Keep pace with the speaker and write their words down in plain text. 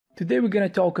Today we're going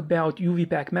to talk about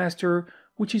UVpackmaster,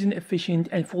 which is an efficient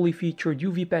and fully featured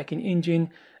UV packing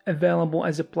engine available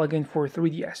as a plugin for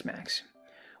 3ds Max.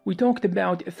 We talked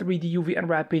about 3D UV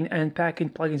unwrapping and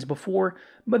packing plugins before,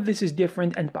 but this is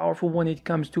different and powerful when it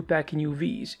comes to packing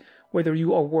UVs, whether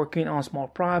you are working on small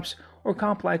props or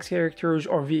complex characters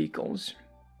or vehicles.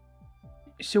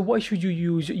 So why should you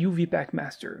use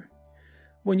UVpackmaster?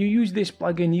 When you use this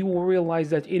plugin, you will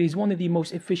realize that it is one of the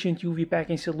most efficient UV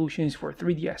packing solutions for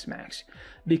 3ds Max,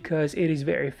 because it is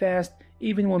very fast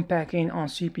even when packing on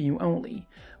CPU only.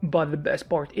 But the best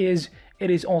part is,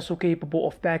 it is also capable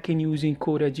of packing using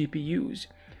CUDA GPUs.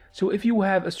 So if you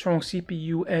have a strong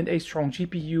CPU and a strong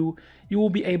GPU, you will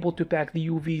be able to pack the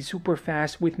UVs super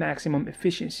fast with maximum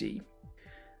efficiency.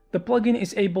 The plugin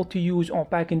is able to use all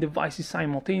packing devices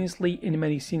simultaneously in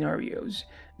many scenarios,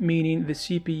 meaning the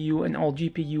CPU and all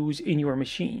GPUs in your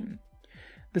machine.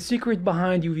 The secret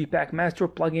behind UVpackmaster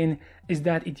plugin is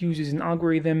that it uses an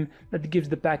algorithm that gives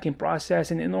the packing process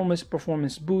an enormous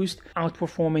performance boost,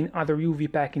 outperforming other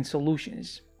UV packing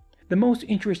solutions. The most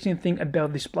interesting thing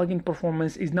about this plugin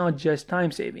performance is not just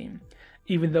time saving.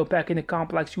 Even though packing a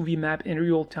complex UV map in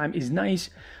real time is nice,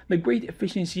 the great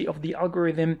efficiency of the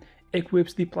algorithm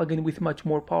equips the plugin with much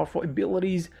more powerful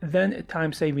abilities than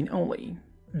time saving only,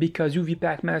 because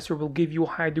UVpackmaster will give you a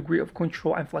high degree of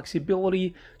control and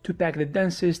flexibility to pack the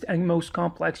densest and most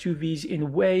complex UVs in a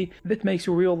way that makes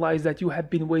you realize that you have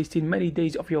been wasting many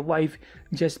days of your life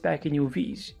just packing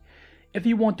UVs. If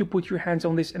you want to put your hands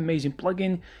on this amazing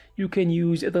plugin, you can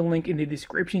use the link in the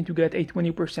description to get a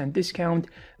 20% discount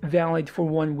valid for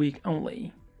 1 week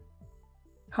only.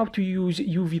 How to use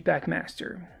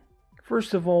UVpackmaster?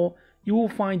 First of all, you will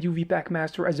find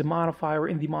UVpackmaster as a modifier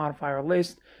in the modifier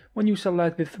list when you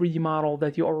select the 3D model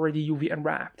that you already UV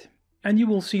unwrapped. And you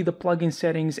will see the plugin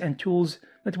settings and tools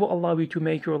that will allow you to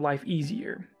make your life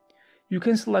easier. You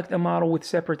can select a model with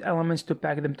separate elements to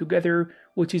pack them together,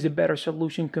 which is a better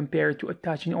solution compared to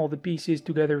attaching all the pieces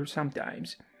together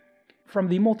sometimes. From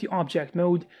the multi-object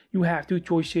mode, you have two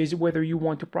choices whether you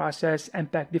want to process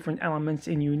and pack different elements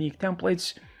in unique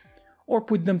templates, or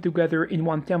put them together in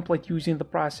one template using the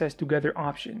process together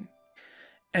option.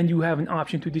 And you have an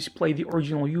option to display the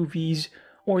original UVs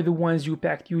or the ones you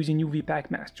packed using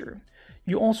UVpackmaster.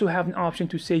 You also have an option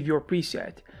to save your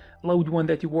preset, load one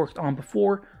that you worked on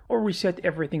before, or reset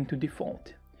everything to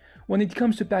default. When it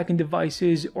comes to packing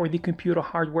devices or the computer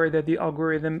hardware that the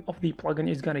algorithm of the plugin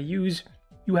is gonna use,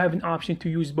 you have an option to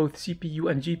use both CPU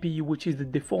and GPU, which is the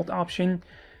default option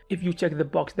if you check the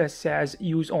box that says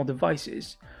use all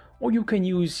devices, or you can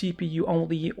use CPU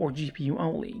only or GPU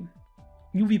only.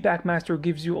 UVpackmaster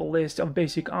gives you a list of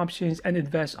basic options and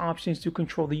advanced options to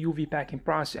control the UV packing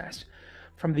process.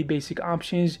 From the basic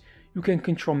options, you can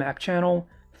control map channel,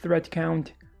 thread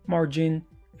count, margin,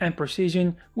 and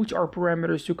precision, which are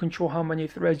parameters to control how many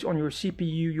threads on your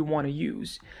CPU you want to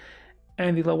use.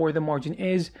 And the lower the margin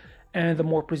is, and the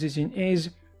more precision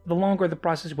is, the longer the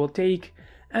process will take,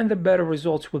 and the better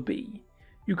results will be.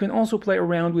 You can also play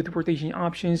around with rotation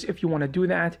options if you want to do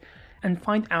that, and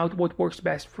find out what works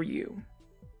best for you.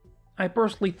 I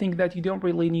personally think that you don't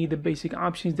really need the basic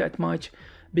options that much,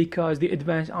 because the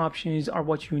advanced options are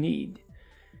what you need.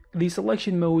 The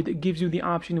selection mode gives you the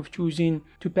option of choosing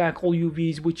to pack all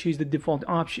UVs, which is the default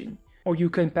option, or you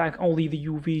can pack only the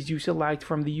UVs you select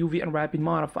from the UV unwrapping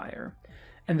modifier.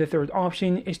 And the third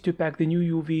option is to pack the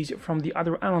new UVs from the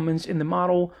other elements in the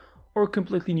model, or a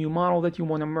completely new model that you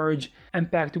want to merge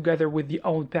and pack together with the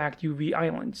old packed UV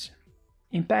islands.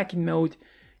 In packing mode,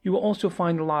 you will also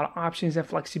find a lot of options and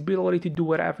flexibility to do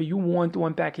whatever you want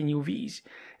when packing UVs,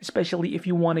 especially if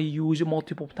you want to use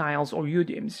multiple tiles or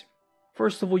UDIMs.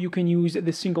 First of all, you can use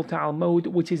the single tile mode,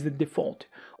 which is the default,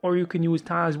 or you can use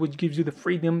tiles, which gives you the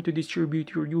freedom to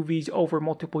distribute your UVs over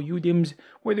multiple UDIMs,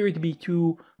 whether it be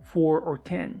 2, 4, or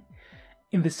 10.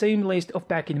 In the same list of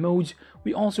packing modes,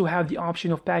 we also have the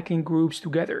option of packing groups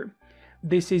together.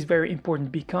 This is very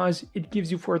important because it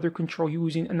gives you further control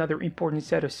using another important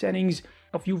set of settings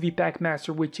of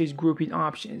UVpackmaster, which is grouping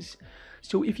options.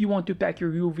 So if you want to pack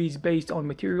your UVs based on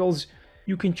materials,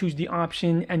 you can choose the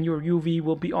option and your UV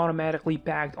will be automatically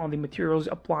packed on the materials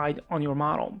applied on your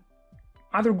model.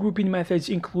 Other grouping methods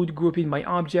include grouping by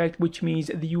object, which means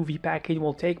the UV packing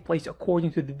will take place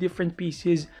according to the different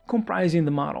pieces comprising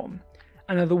the model.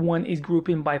 Another one is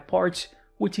grouping by parts,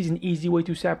 which is an easy way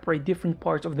to separate different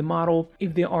parts of the model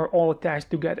if they are all attached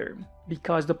together,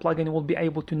 because the plugin will be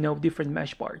able to know different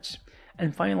mesh parts.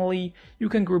 And finally, you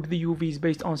can group the UVs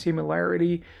based on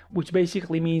similarity, which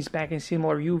basically means packing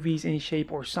similar UVs in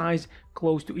shape or size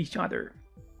close to each other.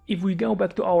 If we go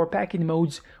back to our packing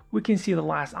modes, we can see the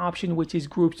last option, which is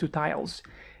groups to tiles.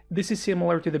 This is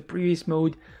similar to the previous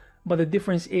mode, but the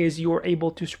difference is you are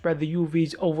able to spread the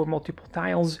UVs over multiple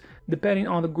tiles depending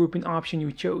on the grouping option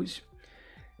you chose.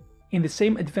 In the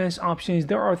same advanced options,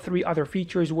 there are 3 other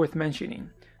features worth mentioning.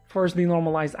 First, the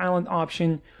Normalized Island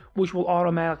option, which will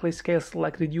automatically scale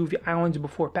selected UV islands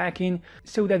before packing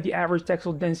so that the average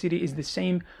textile density is the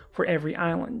same for every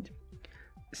island.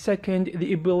 Second,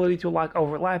 the ability to lock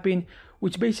overlapping,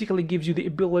 which basically gives you the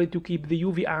ability to keep the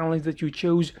UV islands that you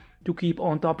chose to keep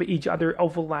on top of each other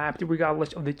overlapped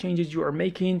regardless of the changes you are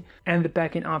making and the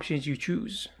packing options you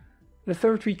choose. The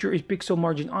third feature is pixel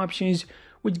margin options,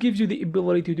 which gives you the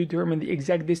ability to determine the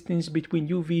exact distance between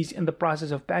UVs in the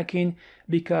process of packing,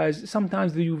 because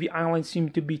sometimes the UV islands seem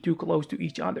to be too close to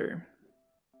each other.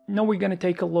 Now we're going to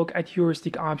take a look at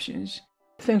heuristic options.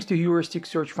 Thanks to heuristic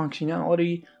search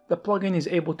functionality, the plugin is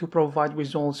able to provide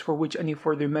results for which any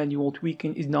further manual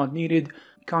tweaking is not needed,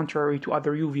 contrary to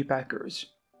other UV packers.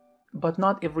 But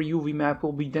not every UV map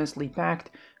will be densely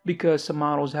packed, because some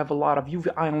models have a lot of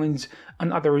UV islands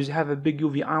and others have a big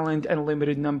UV island and a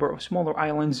limited number of smaller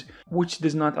islands, which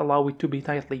does not allow it to be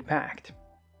tightly packed.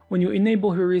 When you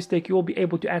enable Heuristic, you will be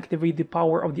able to activate the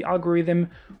power of the algorithm,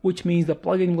 which means the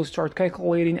plugin will start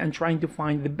calculating and trying to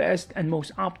find the best and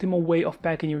most optimal way of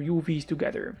packing your UVs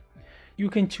together. You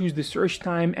can choose the search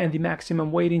time and the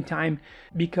maximum waiting time,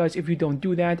 because if you don't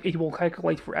do that, it will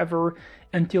calculate forever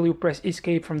until you press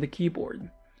escape from the keyboard.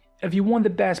 If you want the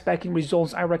best packing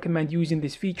results, I recommend using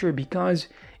this feature because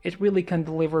it really can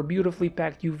deliver beautifully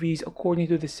packed UVs according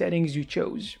to the settings you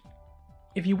chose.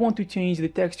 If you want to change the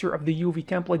texture of the UV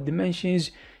template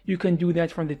dimensions, you can do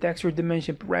that from the texture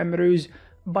dimension parameters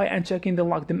by unchecking the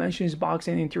lock dimensions box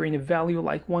and entering a value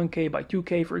like 1K by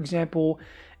 2K for example,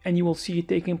 and you will see it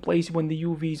taking place when the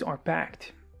UVs are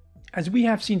packed. As we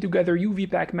have seen together,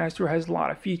 UVpackmaster has a lot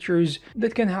of features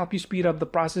that can help you speed up the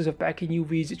process of packing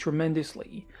UVs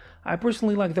tremendously. I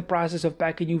personally like the process of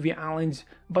packing UV islands,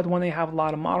 but when I have a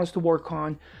lot of models to work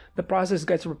on, the process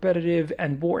gets repetitive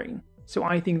and boring. So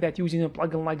I think that using a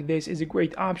plugin like this is a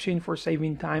great option for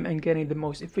saving time and getting the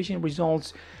most efficient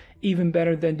results, even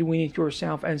better than doing it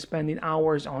yourself and spending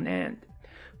hours on end.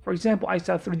 For example, I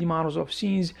saw 3D models of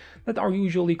scenes that are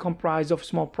usually comprised of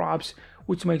small props,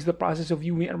 which makes the process of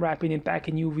UV unwrapping and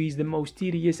packing UVs the most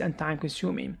tedious and time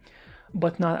consuming,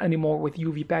 but not anymore with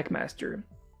UVpackmaster.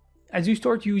 As you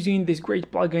start using this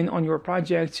great plugin on your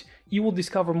projects, you will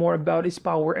discover more about its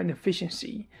power and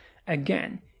efficiency.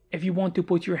 Again, if you want to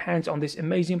put your hands on this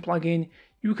amazing plugin,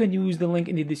 you can use the link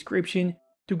in the description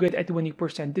to get a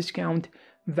 20% discount,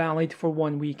 valid for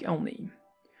 1 week only.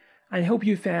 I hope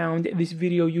you found this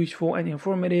video useful and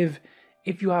informative.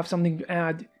 If you have something to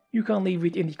add, you can leave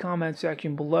it in the comment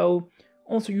section below.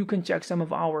 Also, you can check some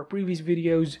of our previous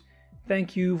videos.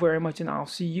 Thank you very much, and I'll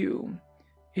see you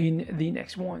in the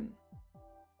next one.